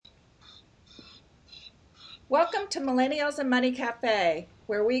Welcome to Millennials and Money Cafe,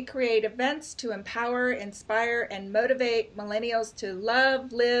 where we create events to empower, inspire, and motivate millennials to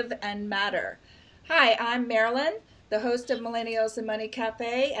love, live, and matter. Hi, I'm Marilyn, the host of Millennials and Money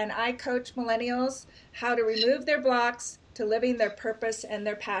Cafe, and I coach millennials how to remove their blocks to living their purpose and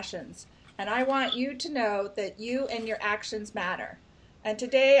their passions. And I want you to know that you and your actions matter. And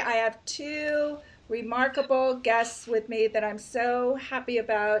today I have two remarkable guests with me that I'm so happy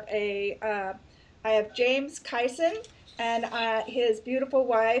about. I have James Kyson and his beautiful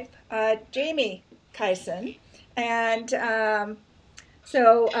wife, Jamie Kyson. And hello,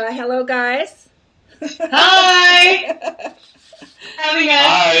 guys. Hi! Having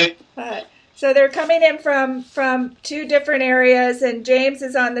us. Hi. So they're coming in from two different areas, and James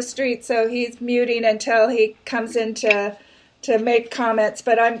is on the street, so he's muting until he comes in to make comments.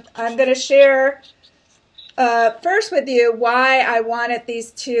 But I'm going to share first with you why I wanted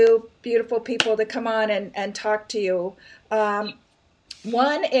these two beautiful people to come on and talk to you. One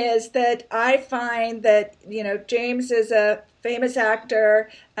is that I find that, James is a famous actor,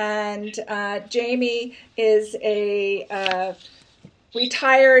 and Jamie is a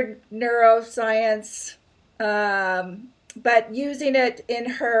retired neuroscience, but using it in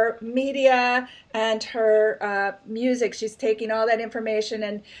her media and her music. She's taking all that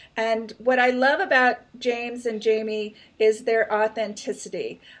information. And what I love about James and Jamie is their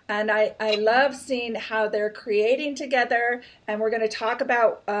authenticity. And I love seeing how they're creating together. And we're going to talk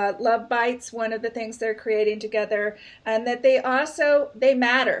about Love Bites, one of the things they're creating together. And that they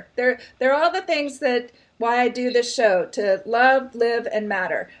matter. They're all the things that why I do this show, to love, live, and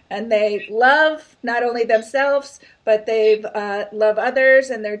matter. And they love not only themselves, but they love others,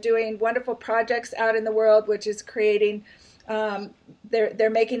 and they're doing wonderful projects out in the world, which is creating,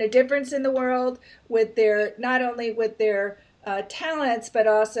 they're making a difference in the world with not only with their talents, but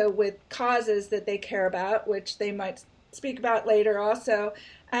also with causes that they care about, which they might speak about later also,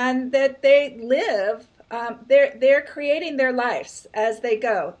 and that they live. They're creating their lives as they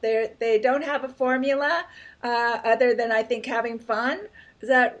go. They don't have a formula other than, I think, having fun. Is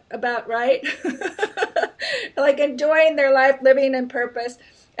that about right? Like enjoying their life, living in purpose.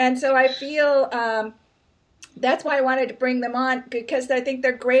 And so I feel that's why I wanted to bring them on, because I think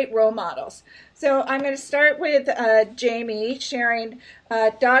they're great role models. So I'm going to start with Jamie sharing.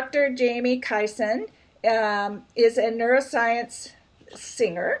 Dr. Jamie Kyson is a neuroscience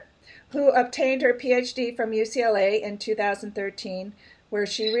singer who obtained her PhD from UCLA in 2013, where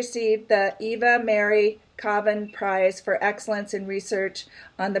she received the Eva Mary Coven Prize for Excellence in Research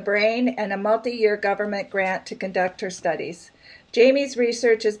on the Brain and a multi-year government grant to conduct her studies. Jamie's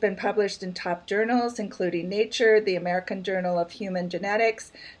research has been published in top journals, including Nature, the American Journal of Human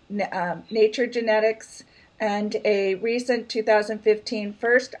Genetics, Nature Genetics, and a recent 2015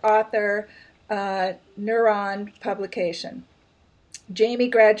 first author Neuron publication. Jamie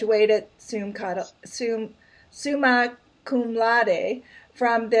graduated summa cum laude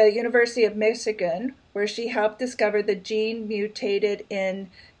from the University of Michigan, where she helped discover the gene mutated in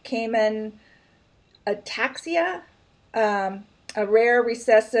Cayman ataxia, a rare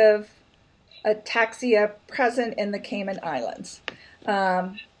recessive ataxia present in the Cayman Islands.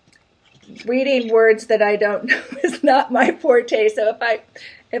 Reading words that I don't know is not my forte, so if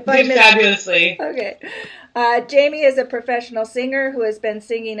I miss fabulously. Okay. Jamie is a professional singer who has been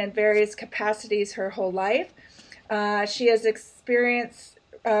singing in various capacities her whole life. She has experience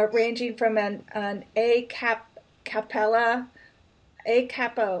ranging from an cappella,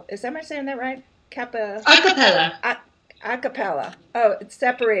 is am I saying that right? A cappella. Oh, it's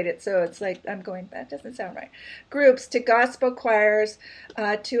separated, so it's like I'm going, that doesn't sound right. Groups to gospel choirs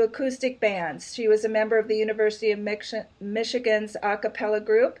to acoustic bands. She was a member of the University of Michigan's a cappella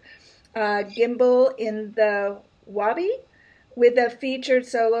group, Gimbal in the Wabi, with a featured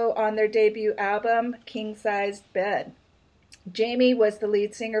solo on their debut album, King Sized Bed. Jamie was the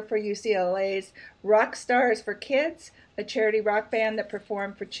lead singer for UCLA's Rock Stars for Kids, a charity rock band that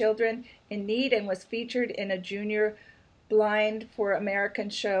performed for children in need and was featured in a Junior Blind for American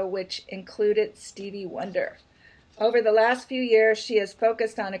show, which included Stevie Wonder. Over the last few years, she has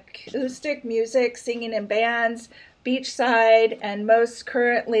focused on acoustic music, singing in bands, Beachside, and most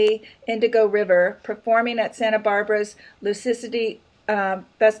currently Indigo River, performing at Santa Barbara's Lucidity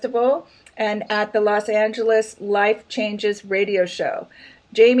Festival and at the Los Angeles Life Changes radio show.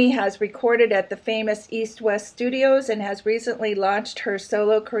 Jamie has recorded at the famous East West Studios and has recently launched her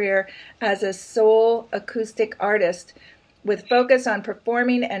solo career as a soul acoustic artist with focus on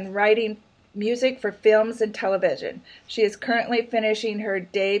performing and writing music for films and television. She is currently finishing her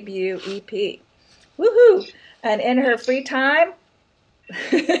debut EP. Woohoo! And in her free time,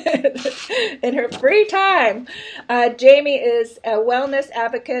 in her free time. Jamie is a wellness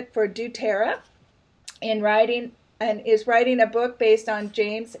advocate for doTERRA is writing a book based on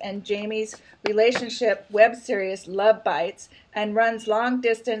James and Jamie's relationship web series Love Bites, and runs long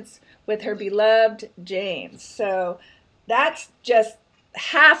distance with her beloved James. So that's just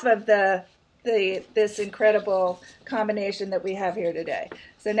half of this incredible combination that we have here today.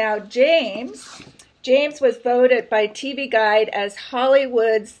 So now James was voted by TV Guide as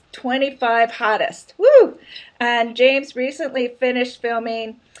Hollywood's 25 hottest. Woo! And James recently finished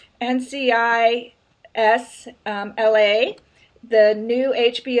filming NCIS LA, the new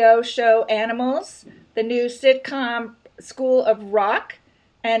HBO show Animals, the new sitcom School of Rock,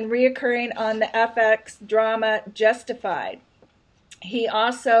 and reoccurring on the FX drama Justified. He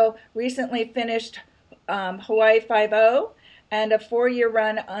also recently finished Hawaii Five-0 and a 4-year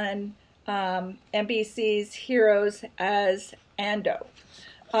run on NBC's Heroes as Ando.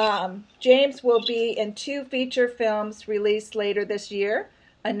 James will be in 2 feature films released later this year: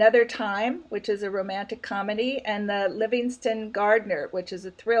 Another Time, which is a romantic comedy, and The Livingston Gardener, which is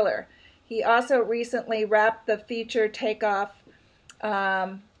a thriller. He also recently wrapped the feature Takeoff,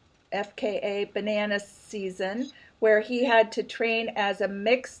 FKA Banana Season, where he had to train as a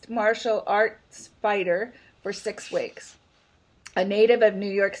mixed martial arts fighter for 6 weeks. A native of New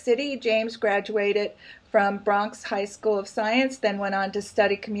York City, James graduated from Bronx High School of Science, then went on to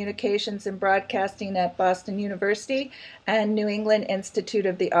study communications and broadcasting at Boston University and New England Institute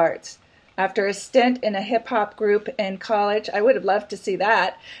of the Arts. After a stint in a hip-hop group in college, I would have loved to see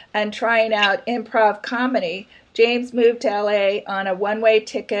that, and trying out improv comedy, James moved to LA on a one-way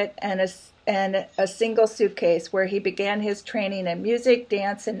ticket and a single suitcase, where he began his training in music,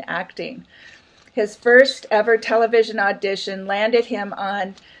 dance, and acting. His first ever television audition landed him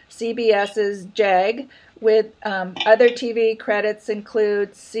on CBS's JAG, with other TV credits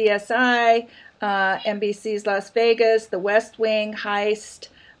include CSI, NBC's Las Vegas, The West Wing, Heist,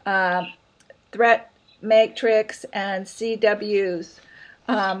 Threat Matrix, and CW's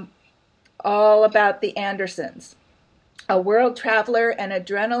All About the Andersons. A world traveler and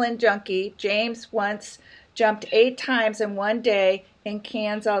adrenaline junkie, James once jumped 8 times in one day in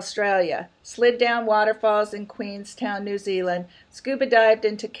Cairns, Australia, slid down waterfalls in Queenstown, New Zealand, scuba dived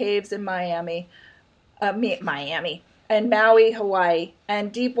into caves in Miami, and Maui, Hawaii,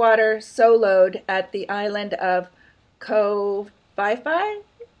 and deep water soloed at the island of Ko Phi Phi,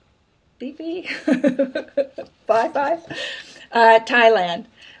 Thailand,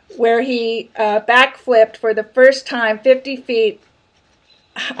 where he backflipped for the first time 50 feet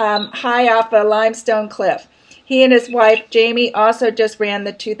high off a limestone cliff. He and his wife, Jamie, also just ran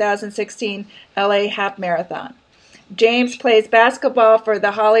the 2016 LA Half Marathon. James plays basketball for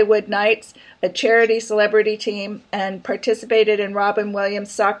the Hollywood Knights, a charity celebrity team, and participated in Robin Williams'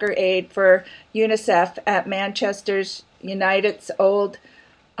 soccer aid for UNICEF at Manchester United's Old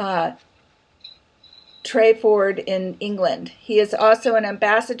Trafford in England. He is also an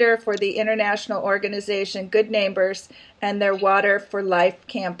ambassador for the international organization Good Neighbors and their Water for Life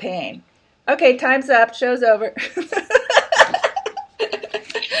campaign. Okay, time's up. Show's over.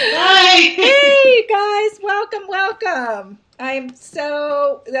 Hi. Hey guys, welcome. I'm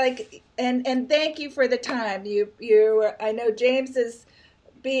so and thank you for the time. I know James is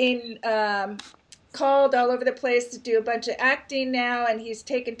being called all over the place to do a bunch of acting now, and he's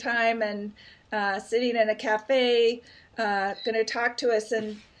taken time and sitting in a cafe, going to talk to us,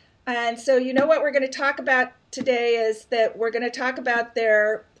 and so you know what we're going to talk about today is that we're going to talk about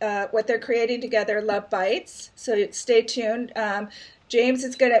their what they're creating together, Love Bites. So stay tuned. We're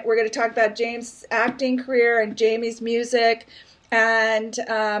going to talk about James' acting career and Jamie's music, and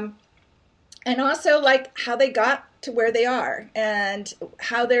also like how they got to where they are and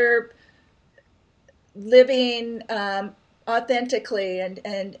how they're living authentically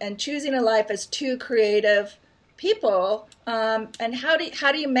and choosing a life as 2 creative people. And how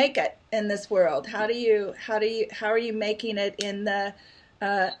do you make it in this world? How are you making it in the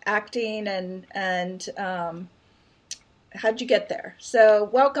acting and how'd you get there? So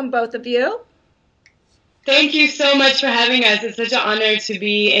welcome both of you. Thank you so much for having us. It's such an honor to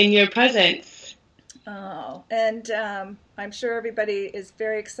be in your presence. Oh, and I'm sure everybody is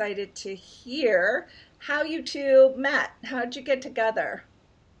very excited to hear how you 2 met. How'd you get together?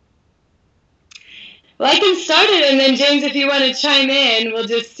 Well, I can start it, and then James, if you want to chime in, we'll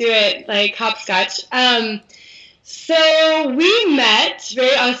just do it like hopscotch. So we met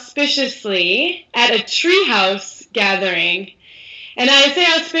very auspiciously at a treehouse gathering. And I say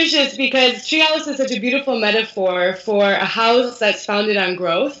auspicious because treehouse is such a beautiful metaphor for a house that's founded on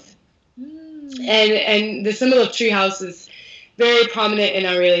growth. And the symbol of treehouse is very prominent in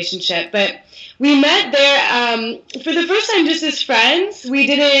our relationship. But we met there for the first time just as friends. We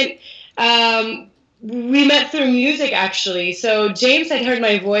didn't. We met through music, actually. So James had heard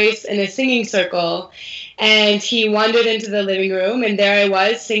my voice in a singing circle, and he wandered into the living room, and there I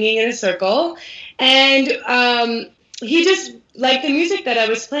was singing in a circle. And he just liked the music that I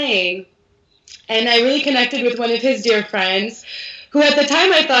was playing. And I really connected with one of his dear friends, who at the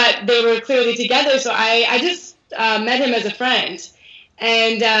time I thought they were clearly together, so I just met him as a friend.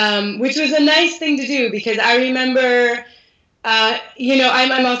 And which was a nice thing to do, because I remember,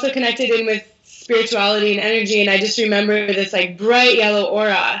 I'm also connected in with spirituality and energy, and I just remember this like bright yellow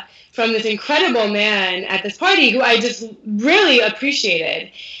aura from this incredible man at this party who I just really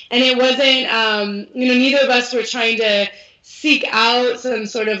appreciated. And it wasn't, neither of us were trying to seek out some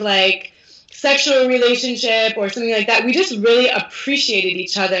sort of like sexual relationship or something like that. We just really appreciated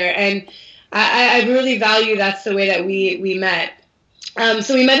each other, and I really value that's the way that we met.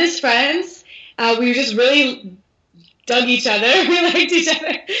 So we met as friends. We just really dug each other. We liked each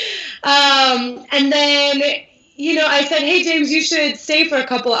other. And then, I said, hey, James, you should stay for a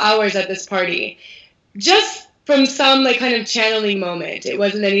couple hours at this party. Just from some like kind of channeling moment. It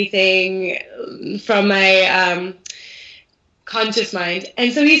wasn't anything from my conscious mind.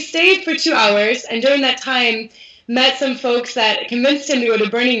 And so he stayed for 2 hours, and during that time met some folks that convinced him to go to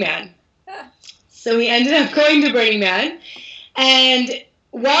Burning Man. So he ended up going to Burning Man, and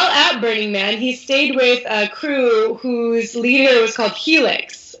while at Burning Man, he stayed with a crew whose leader was called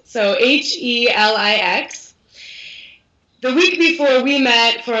Helix, so Helix. The week before we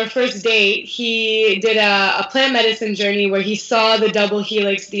met for our first date, he did a plant medicine journey where he saw the double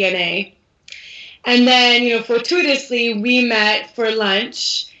helix DNA. And then, fortuitously, we met for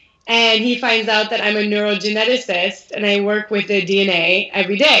lunch, and he finds out that I'm a neurogeneticist, and I work with the DNA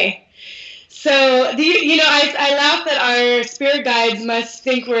every day. So, I laugh that our spirit guides must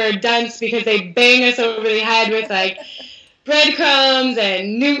think we're dunce because they bang us over the head with, like, breadcrumbs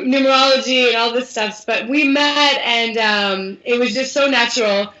and numerology and all this stuff. But we met, and it was just so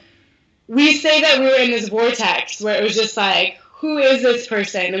natural. We say that we were in this vortex where it was just like, who is this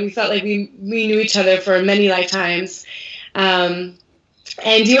person? And we felt like we knew each other for many lifetimes. And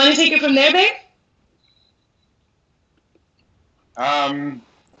do you want to take it from there, babe?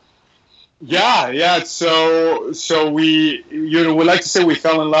 Yeah. So we, we like to say we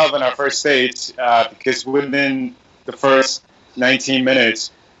fell in love on our first date because within the first 19 minutes,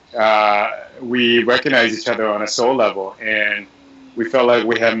 we recognized each other on a soul level, and we felt like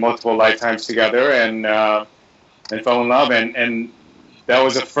we had multiple lifetimes together, and fell in love, and that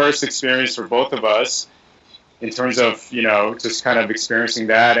was a first experience for both of us in terms of just kind of experiencing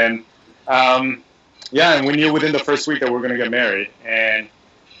that, and and we knew within the first week that we were going to get married, and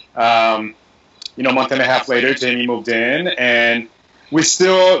a month and a half later, Jamie moved in, and we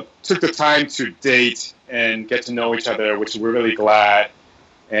still took the time to date and get to know each other, which we're really glad.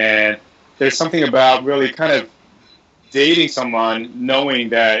 And there's something about really kind of dating someone, knowing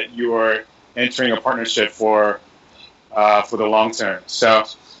that you are entering a partnership for the long term. So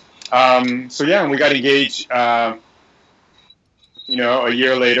and we got engaged, a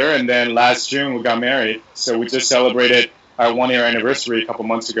year later, and then last June we got married. So we just celebrated our 1-year anniversary a couple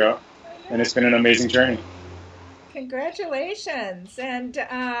months ago, and it's been an amazing journey. Congratulations. And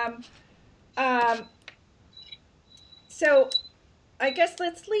so I guess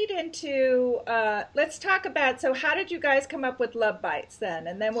let's lead into, let's talk about, so how did you guys come up with Love Bites then?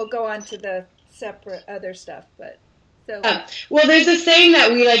 And then we'll go on to the separate other stuff. But so. Well, there's a saying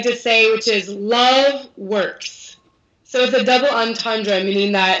that we like to say, which is love works. So it's a double entendre,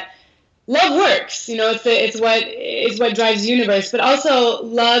 meaning that love works. It's what drives the universe, but also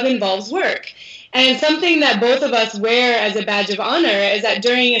love involves work. And something that both of us wear as a badge of honor is that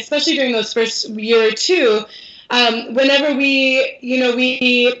especially during those first year or two, whenever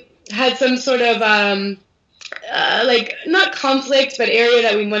we had some sort of like not conflict, but area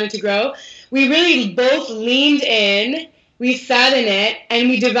that we wanted to grow, we really both leaned in, we sat in it, and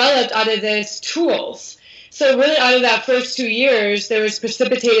we developed out of this tools. So really out of that first 2 years, there was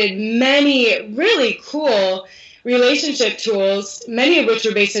precipitated many really cool relationship tools, many of which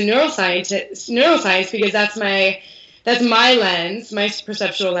were based in neuroscience, because that's my lens, my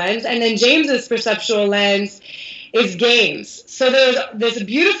perceptual lens. And then James's perceptual lens is games. So there's this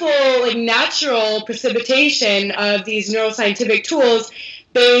beautiful, like, natural precipitation of these neuroscientific tools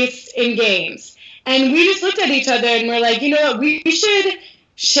based in games. And we just looked at each other and we're like, you know what, we should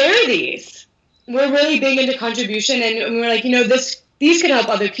share these. We're really big into contribution, and we're like, these could help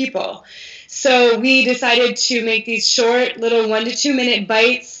other people. So we decided to make these short little 1 to 2 minute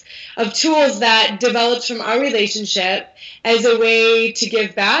bites of tools that developed from our relationship as a way to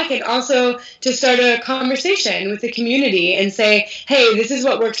give back and also to start a conversation with the community and say, hey, this is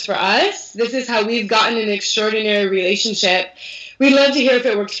what works for us. This is how we've gotten an extraordinary relationship. We'd love to hear if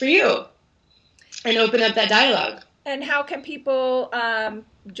it works for you and open up that dialogue. And how can people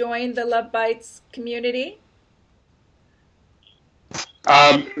join the Love Bites community?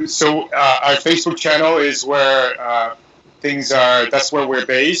 So our Facebook channel is where things are. That's where we're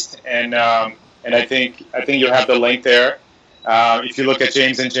based, and I think you'll have the link there. If you look at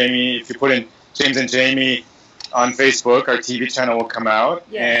James and Jamie, if you put in James and Jamie on Facebook, our TV channel will come out.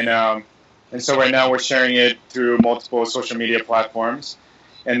 Yes. And so right now we're sharing it through multiple social media platforms,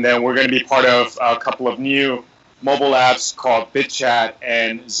 and then we're going to be part of a couple of new mobile apps called BitChat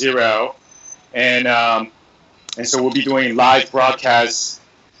and Zero, and so we'll be doing live broadcasts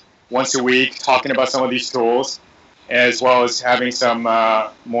once a week, talking about some of these tools, as well as having some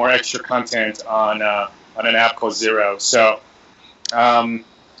more extra content on an app called Zero. So,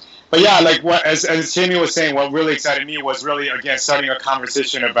 but yeah, like as Jamie was saying, what really excited me was really, again, starting a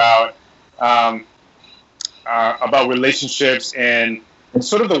conversation about relationships and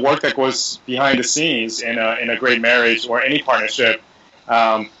sort of the work that goes behind the scenes in a great marriage or any partnership.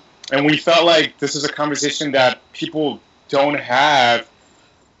 And we felt like this is a conversation that people don't have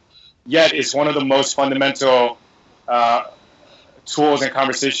yet. It's one of the most fundamental tools and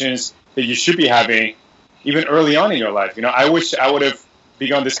conversations that you should be having even early on in your life. You know, I wish I would have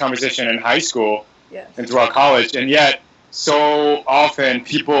begun this conversation in high school and throughout college. And yet so often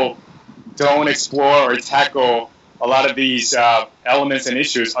people don't explore or tackle a lot of these elements and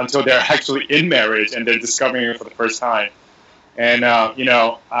issues until they're actually in marriage and they're discovering it for the first time. And,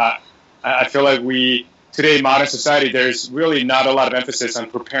 I feel like today in modern society, there's really not a lot of emphasis on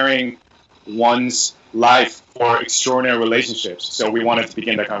preparing one's life for extraordinary relationships. So we wanted to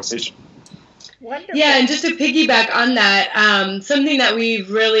begin that conversation. Wonderful. Yeah, and just to piggyback on that, something that we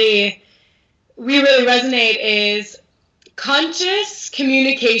really resonate is conscious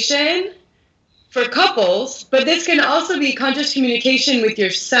communication for couples, but this can also be conscious communication with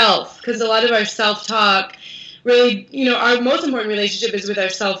yourself, because a lot of our self-talk really, our most important relationship is with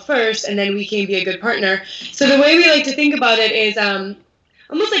ourselves first, and then we can be a good partner. So the way we like to think about it is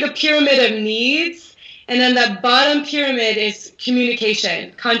almost like a pyramid of needs, and then the bottom pyramid is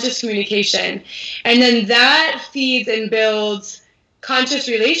communication, conscious communication. And then that feeds and builds conscious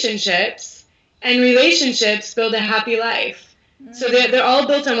relationships, and relationships build a happy life. So they're all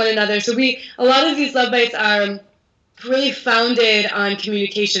built on one another. So a lot of these love bites are really founded on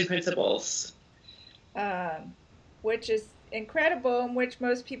communication principles. Which is incredible, in which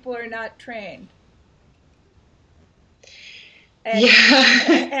most people are not trained. And,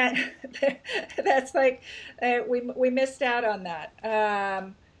 and that's like we missed out on that,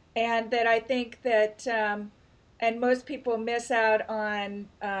 and that I think that and most people miss out on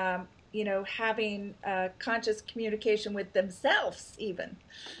having conscious communication with themselves even.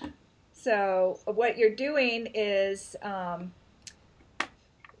 So what you're doing is so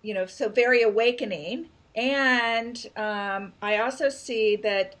very awakening. And I also see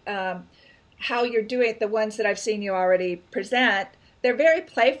that how you're doing it, the ones that I've seen you already present, they're very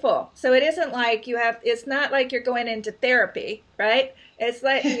playful. So it isn't like it's not like you're going into therapy, right? It's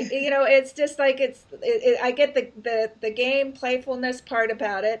like, it's just like I get the game playfulness part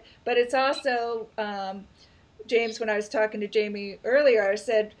about it, but it's also, James, when I was talking to Jamie earlier, I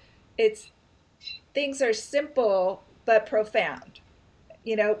said, things are simple but profound,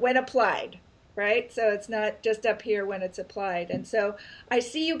 when applied. Right? So it's not just up here when it's applied. And so I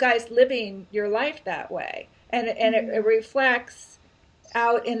see you guys living your life that way. And it reflects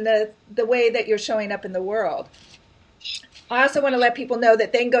out in the way that you're showing up in the world. I also want to let people know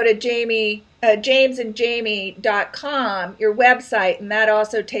that they can go to jamesandjamie.com, your website, and that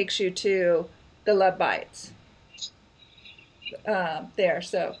also takes you to the Love Bites there.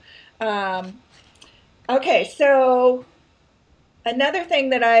 So, okay, so another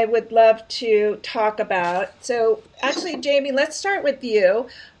thing that I would love to talk about. So actually, Jamie, let's start with you.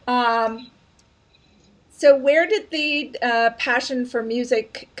 So where did the passion for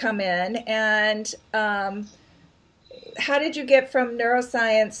music come in, and how did you get from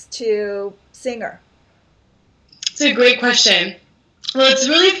neuroscience to singer? It's a great question. Well, it's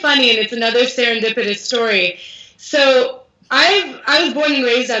really funny, and it's another serendipitous story. So I was born and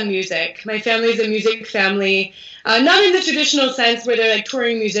raised on music. My family's a music family. Not in the traditional sense where they're like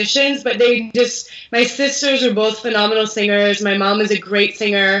touring musicians, but my sisters were both phenomenal singers. My mom is a great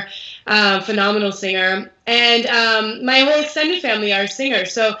singer, phenomenal singer. And my whole extended family are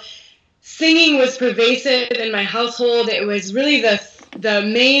singers. So singing was pervasive in my household. It was really the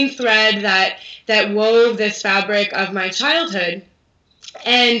main thread that wove this fabric of my childhood.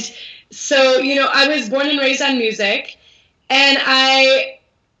 And so, I was born and raised on music, and I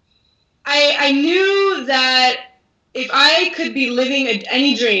knew that if I could be living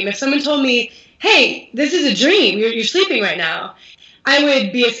any dream, if someone told me, hey, this is a dream, you're sleeping right now, I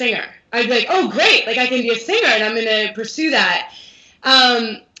would be a singer. I'd be like, oh, great, like I can be a singer, and I'm going to pursue that.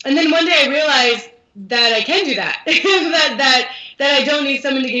 And then one day I realized that I can do that, that I don't need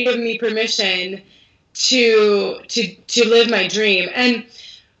someone to give me permission to live my dream. And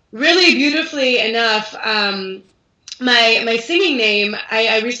really beautifully enough, my singing name,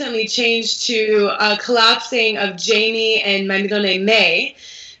 I recently changed to collapsing of Jamie and my middle name, May.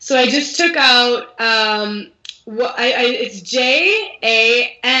 So I just took out, it's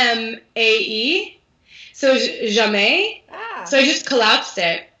Jamae, so jamais. Ah. So I just collapsed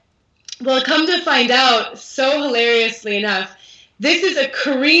it. Well, come to find out, so hilariously enough, this is a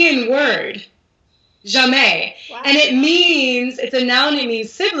Korean word, jamais. Wow. And it's a noun, it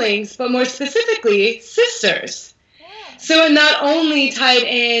means siblings, but more specifically, sisters. Yeah. So it not only tied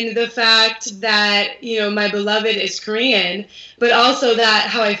in the fact that, my beloved is Korean, but also that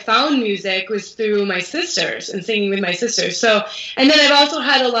how I found music was through my sisters and singing with my sisters. So, and then I've also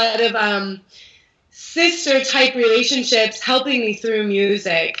had a lot of sister-type relationships helping me through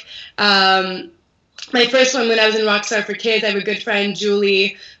music. My first one, when I was in Rockstar for Kids, I have a good friend,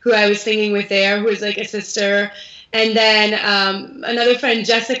 Julie, who I was singing with there, who was like a sister. And then another friend,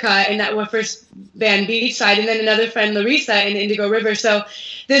 Jessica, in that first band, Beachside. And then another friend, Larissa, in Indigo River. So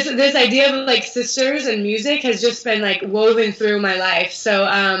this idea of like sisters and music has just been like woven through my life. So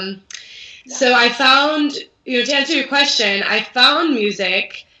so I found, to answer your question, I found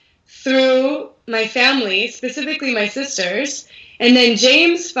music through my family, specifically my sisters. And then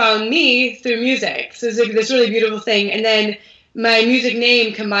James found me through music. So it's like this really beautiful thing. And then my music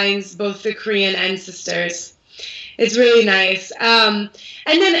name combines both the Korean and sisters. It's really nice. And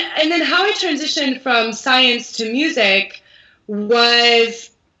then how I transitioned from science to music was,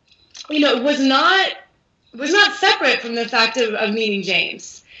 was not separate from the fact of meeting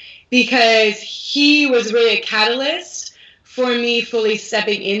James, because he was really a catalyst for me fully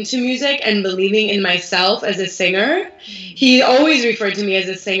stepping into music and believing in myself as a singer. He always referred to me as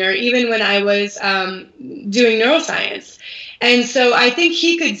a singer, even when I was doing neuroscience. And so I think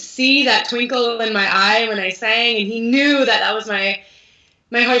he could see that twinkle in my eye when I sang, and he knew that was my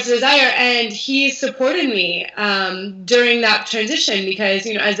heart's desire, and he supported me during that transition, because,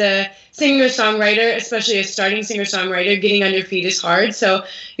 as a singer-songwriter, especially a starting singer-songwriter, getting on your feet is hard. So,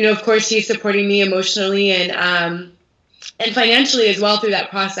 of course, he's supporting me emotionally and financially as well through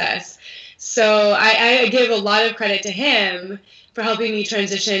that process. So I give a lot of credit to him for helping me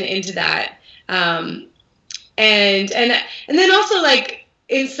transition into that. And then also, like,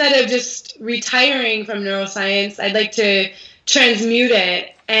 instead of just retiring from neuroscience, I'd like to transmute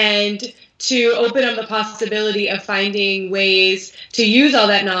it and to open up the possibility of finding ways to use all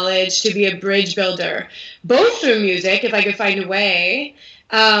that knowledge to be a bridge builder, both through music, if I could find a way,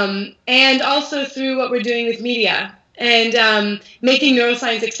 and also through what we're doing with media. And making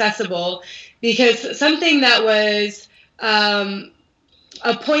neuroscience accessible, because something that was a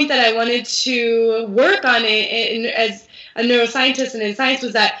point that I wanted to work on as a neuroscientist and in science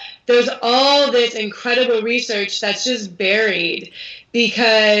was that there's all this incredible research that's just buried,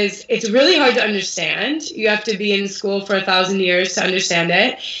 because it's really hard to understand. You have to be in school for 1,000 years to understand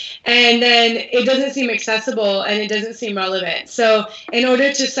it. And then it doesn't seem accessible and it doesn't seem relevant. So in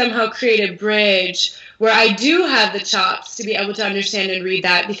order to somehow create a bridge where I do have the chops to be able to understand and read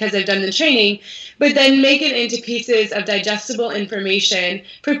that because I've done the training, but then make it into pieces of digestible information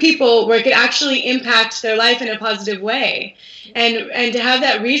for people where it could actually impact their life in a positive way. And to have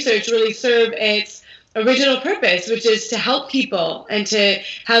that research really serve its original purpose, which is to help people and to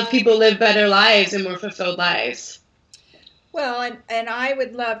have people live better lives and more fulfilled lives. Well, and I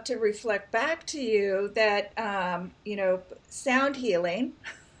would love to reflect back to you that, sound healing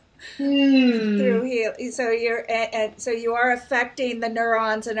through heal. So you are affecting the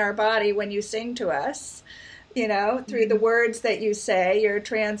neurons in our body when you sing to us, through the words that you say. You're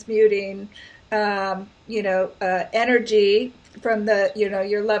transmuting, energy from the,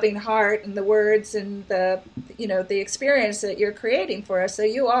 your loving heart and the words and the experience that you're creating for us. So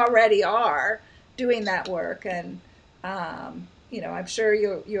you already are doing that work, and I'm sure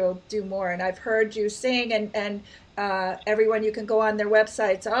you'll do more. And I've heard you sing, and everyone, you can go on their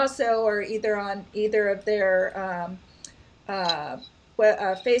websites also, or either on either of their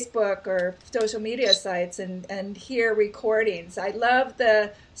Facebook or social media sites, and hear recordings. I love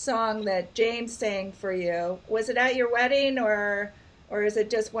the song that James sang for you. Was it at your wedding or or is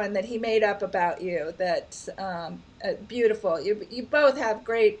it just one that he made up about you that's beautiful? You both have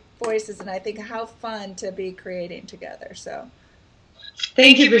great voices, and I think how fun to be creating together. So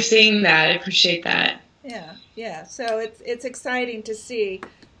thank you for saying that. I appreciate that. Yeah. So it's exciting to see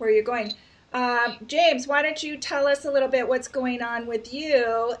where you're going. James, why don't you tell us a little bit what's going on with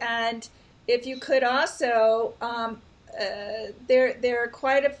you, and if you could also, there are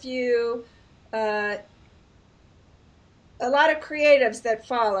quite a few, a lot of creatives that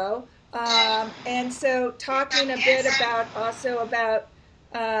follow, and so talking a bit about also about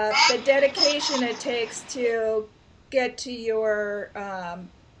the dedication it takes to get to your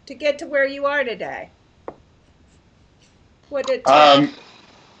to get to where you are today. What did it take?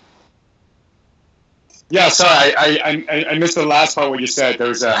 Yeah, sorry, I missed the last part what you said.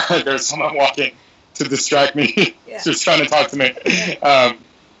 There's someone walking to distract me, Yeah. just trying to talk to me.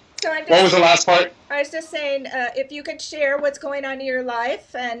 So What was the last part? I was just saying, if you could share what's going on in your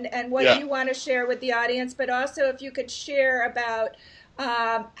life and what Yeah. you want to share with the audience, but also if you could share about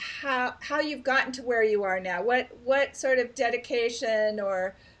how you've gotten to where you are now. What sort of dedication,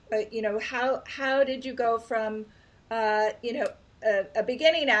 or how did you go from a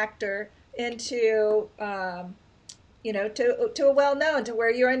beginning actor into to a well-known, to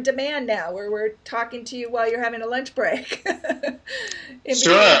where you're in demand now, where we're talking to you while you're having a lunch break.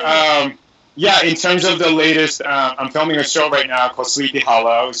 Sure. Yeah, in terms of the latest, I'm filming a show right now called Sleepy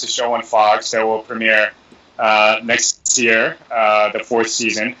Hollow. It's a show on Fox that will premiere next year, the fourth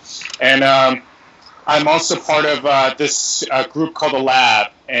season. And I'm also part of this group called The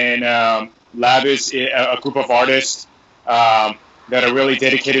Lab. And Lab is a group of artists that are really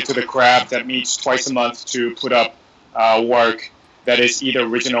dedicated to the craft, that meets twice a month to put up work that is either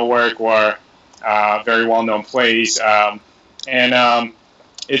original work or very well-known plays.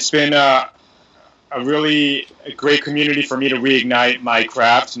 It's been a really great community for me to reignite my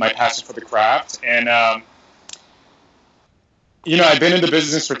craft, my passion for the craft. And, I've been in the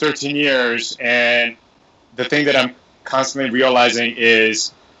business for 13 years, and the thing that I'm constantly realizing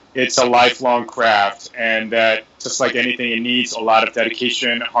is it's a lifelong craft, and that just like anything, it needs a lot of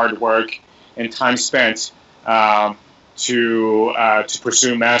dedication, hard work, and time spent to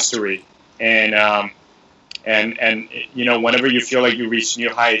pursue mastery. And whenever you feel like you reach new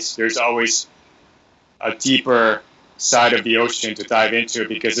heights, there's always a deeper side of the ocean to dive into,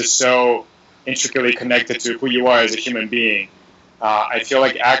 because it's so intricately connected to who you are as a human being. I feel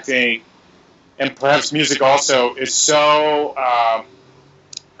like acting, and perhaps music also, is so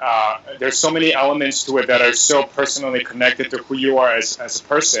there's so many elements to it that are so personally connected to who you are as a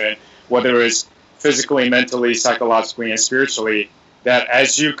person, whether it's physically, mentally, psychologically, and spiritually, that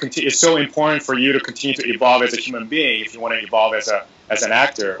as you continue, it's so important for you to continue to evolve as a human being if you want to evolve as an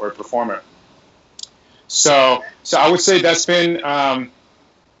actor or a performer. So I would say that's been a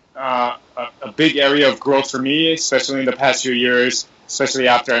big area of growth for me, especially in the past few years, especially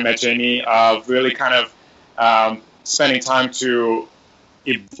after I met Jamie, of really kind of spending time to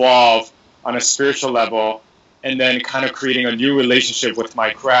evolve on a spiritual level, and then kind of creating a new relationship with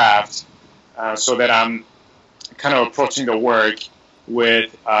my craft, so that I'm kind of approaching the work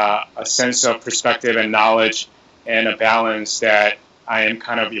with a sense of perspective and knowledge and a balance that I am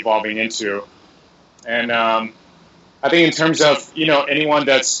kind of evolving into. And I think in terms of, anyone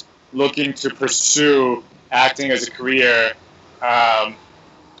that's looking to pursue acting as a career,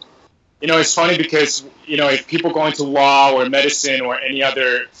 it's funny because, if people go into law or medicine or any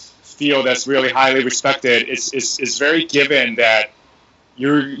other field that's really highly respected, it's very given that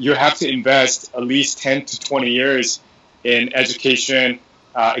you have to invest at least 10 to 20 years in education,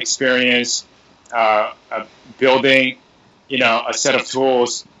 experience, building, a set of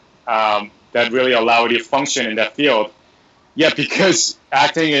tools that really allow you to function in that field. Yeah, because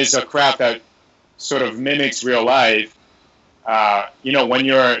acting is a craft that sort of mimics real life. When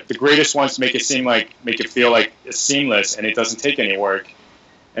you're the greatest ones, make it feel like it's seamless and it doesn't take any work.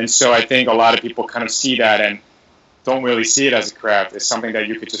 And so I think a lot of people kind of see that and don't really see it as a craft. It's something that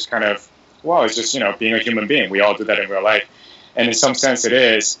you could just kind of, it's just, being a human being. We all do that in real life. And in some sense it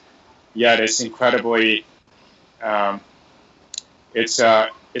is, yet it's incredibly, it's a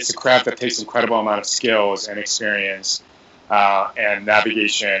craft that takes incredible amount of skills and experience, and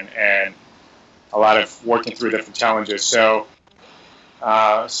navigation, and a lot of working through different challenges. So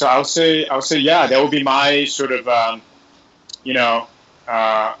I would say, yeah, that would be my sort of,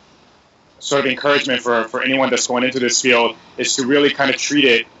 sort of encouragement for anyone that's going into this field, is to really kind of treat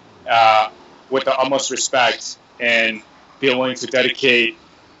it with the utmost respect, and be willing to dedicate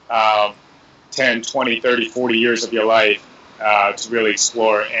 10, 20, 30, 40 years of your life to really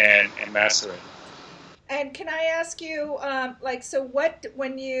explore and master it. And can I ask you, so what,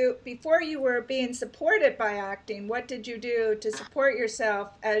 before you were being supported by acting, what did you do to support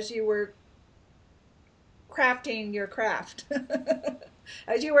yourself as you were crafting your craft,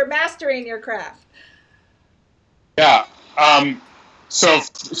 as you were mastering your craft? Yeah. So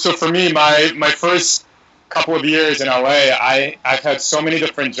for me, my first couple of years in LA, I've had so many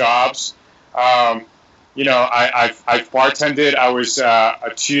different jobs. I've bartended. I was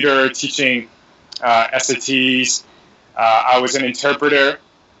a tutor teaching SATs. I was an interpreter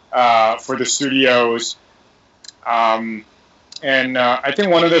for the studios. And I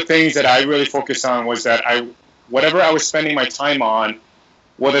think one of the things that I really focused on was that whatever I was spending my time on,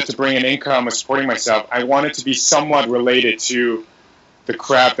 whether to bring in income or supporting myself, I wanted to be somewhat related to the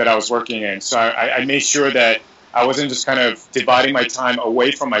craft that I was working in. So I made sure that I wasn't just kind of dividing my time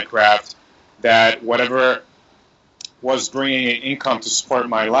away from my craft, that whatever was bringing in income to support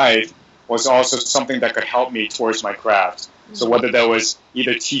my life was also something that could help me towards my craft. So whether that was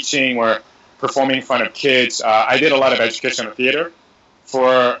either teaching or performing in front of kids, I did a lot of educational theater for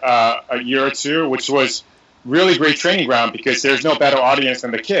a year or two, which was really great training ground because there's no better audience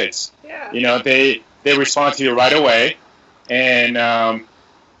than the kids. Yeah. You know, they respond to you right away, and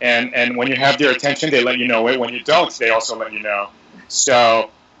when you have their attention, they let you know it. When you don't, they also let you know.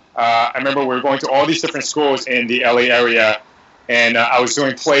 So I remember we were going to all these different schools in the LA area, and I was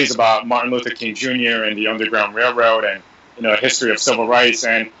doing plays about Martin Luther King Jr. and the Underground Railroad, and a history of civil rights,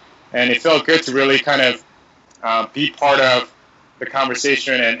 and it felt good to really kind of be part of the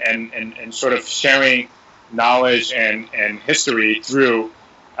conversation and sort of sharing knowledge and history through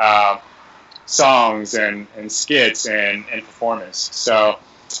songs and skits and performance. So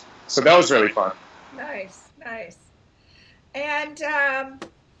that was really fun. Nice. And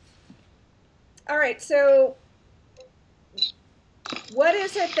all right, so what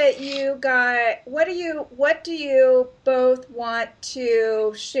is it that you got? What do you both want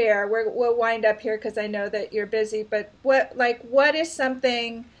to share? We'll wind up here because I know that you're busy. But what is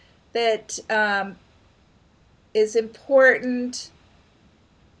something that is important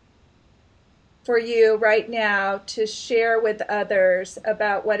for you right now to share with others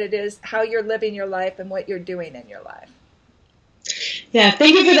about what it is, how you're living your life, and what you're doing in your life? Yeah,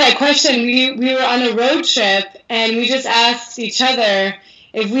 thank you for that question. We were on a road trip, and we just asked each other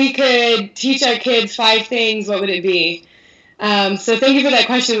if we could teach our kids 5 things, what would it be? So thank you for that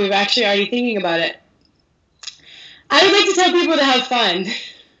question. We were actually already thinking about it. I would like to tell people to have fun.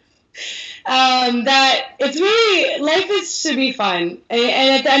 That it's really, life is to be fun.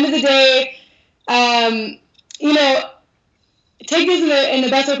 And at the end of the day, take this in the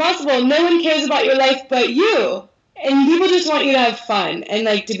best way possible. No one cares about your life but you. And people just want you to have fun and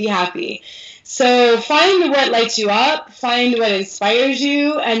to be happy. So find what lights you up, find what inspires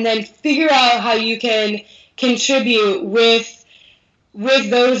you, and then figure out how you can contribute with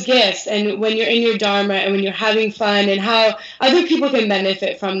those gifts, and when you're in your dharma and when you're having fun, and how other people can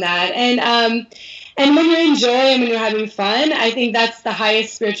benefit from that. And when you're in joy and when you're having fun, I think that's the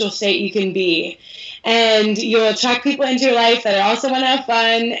highest spiritual state you can be. And you'll attract people into your life that also want to have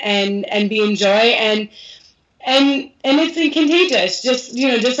fun and be in joy, and it's contagious.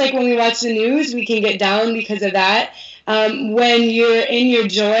 Just like when we watch the news, we can get down because of that. When you're in your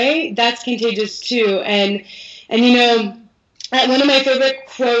joy, that's contagious too. And one of my favorite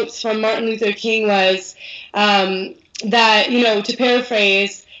quotes from Martin Luther King was that, to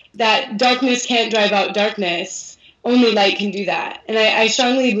paraphrase, that darkness can't drive out darkness. Only light can do that. And I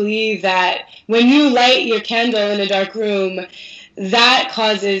strongly believe that when you light your candle in a dark room, that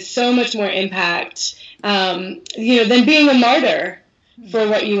causes so much more impact, than being a martyr for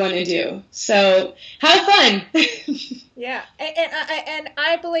what you want to do. So have fun. Yeah, and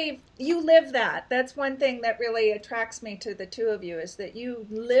I believe you live that. That's one thing that really attracts me to the two of you, is that you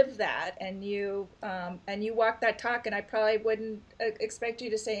live that, and you walk that talk. And I probably wouldn't expect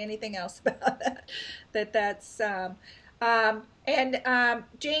you to say anything else about that. That's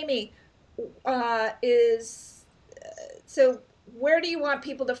Jamie is so. Where do you want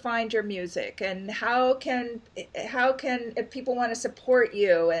people to find your music, and how can if people want to support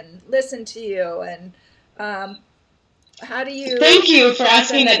you and listen to you, and how do you? Thank you for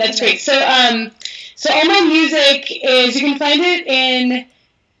asking that. That's great. So all my music is, you can find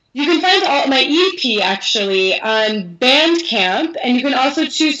all my EP actually on Bandcamp, and you can also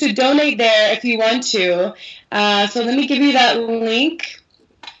choose to donate there if you want to. So let me give you that link.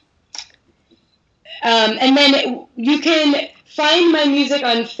 And then you can find my music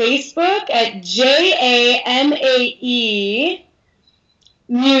on Facebook at JAMAE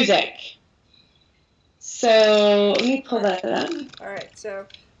Music. So let me pull that up. All right. So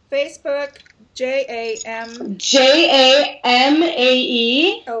Facebook, Jam. JAMAE.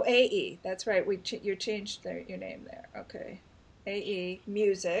 Oh, AE. That's right. You changed your name there. Okay. AE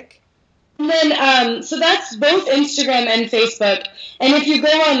Music. And then, so that's both Instagram and Facebook. And if you go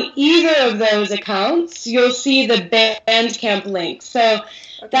on either of those accounts, you'll see the Bandcamp link. So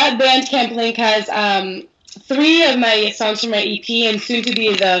that Bandcamp link has 3 of my songs from my EP and soon to be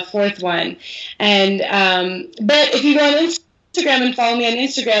the 4th one. And but if you go on Instagram and follow me on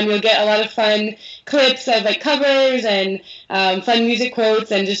Instagram, you'll get a lot of fun clips of like covers and fun music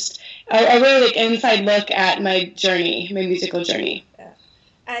quotes and just a really like inside look at my journey, my musical journey.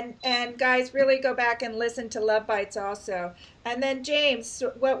 And guys, really go back and listen to Love Bites also. And then James,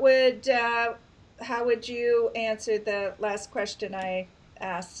 how would you answer the last question I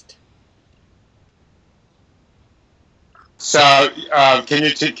asked? So can you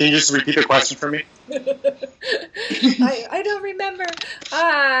just repeat the question for me? I don't remember.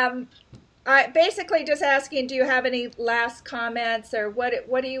 I basically just asking, do you have any last comments, or what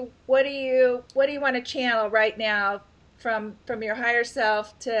do you want to channel right now from your higher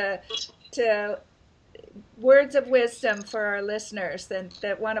self to words of wisdom for our listeners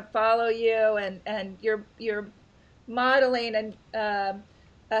that want to follow you, and you're modeling a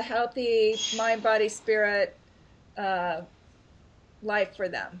healthy mind, body, spirit life for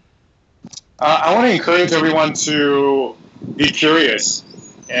them? I want to encourage everyone to be curious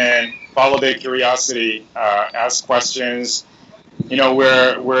and follow their curiosity, ask questions. You know,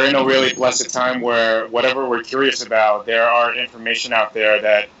 we're in a really blessed time where whatever we're curious about, there are information out there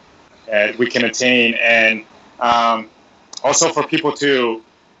that we can attain. And also for people to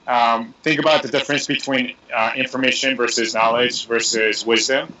think about the difference between information versus knowledge versus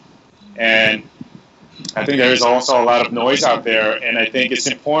wisdom. And I think there is also a lot of noise out there, and I think it's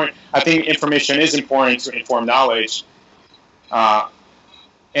important. I think information is important to inform knowledge.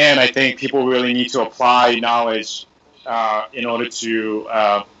 And I think people really need to apply knowledge in order to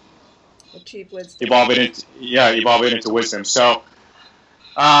achieve wisdom. Evolve it into wisdom. So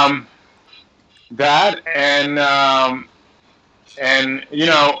that and you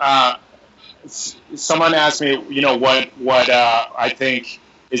know, someone asked me, you know, what I think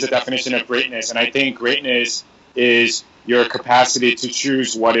is the definition of greatness, and I think greatness is your capacity to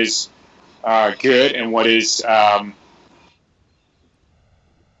choose what is good and what is.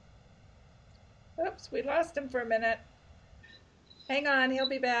 Oops, we lost him for a minute. Hang on, he'll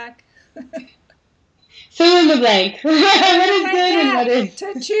be back. Fill in the blank. What is good and what is...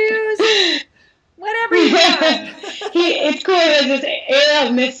 To choose whatever you want. It's cool. There's this air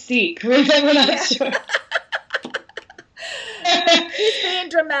of mystique. We're not sure. He's being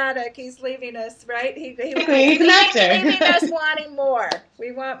dramatic. He's leaving us, right? He's an actor. He's leaving us wanting more.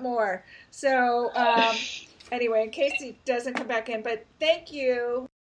 We want more. So, anyway, in case he doesn't come back in, but thank you.